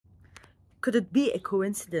Could it be a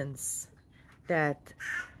coincidence that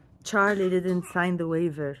Charlie didn't sign the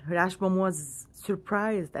waiver? Rashbam was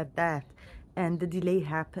surprised at that and the delay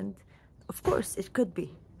happened. Of course, it could be,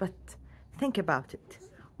 but think about it.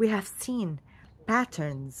 We have seen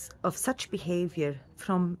patterns of such behavior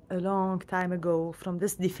from a long time ago, from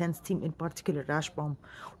this defense team in particular, Rashbam.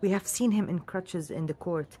 We have seen him in crutches in the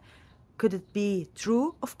court. Could it be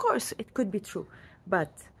true? Of course, it could be true.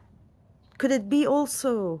 But could it be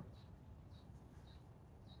also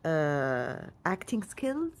acting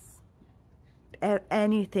skills?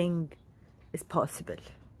 Anything is possible.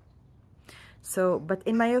 So, but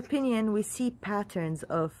in my opinion, we see patterns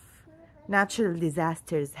of natural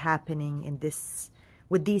disasters happening in this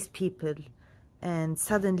with these people, and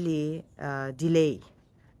suddenly delay,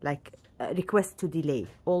 like request to delay,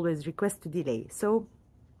 always request to delay. So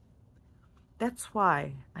that's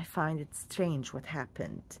why I find it strange what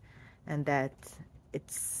happened, and that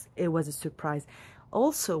it was a surprise.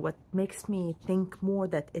 Also, what makes me think more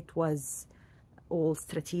that it was all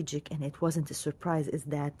strategic and it wasn't a surprise is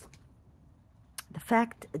that the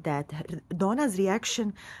fact that Donna's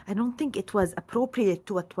reaction, I don't think it was appropriate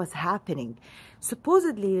to what was happening.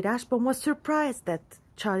 Supposedly, Rashbam was surprised that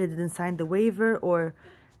Charlie didn't sign the waiver, or,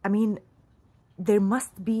 I mean, there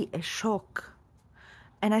must be a shock.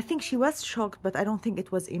 And I think she was shocked, but I don't think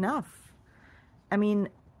it was enough. I mean,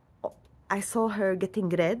 I saw her getting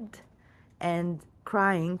red and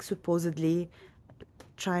crying, supposedly,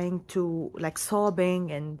 trying to, like,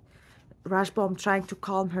 sobbing, and Rashbam trying to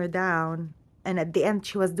calm her down. And at the end,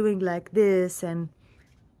 she was doing like this, and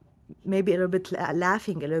maybe a little bit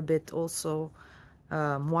laughing a little bit also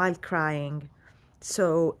while crying.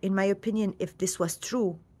 So in my opinion, if this was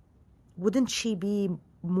true, wouldn't she be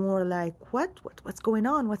more like, what's going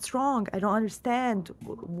on? What's wrong? I don't understand.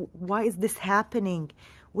 Why is this happening?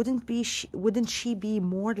 Wouldn't she be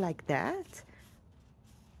more like that?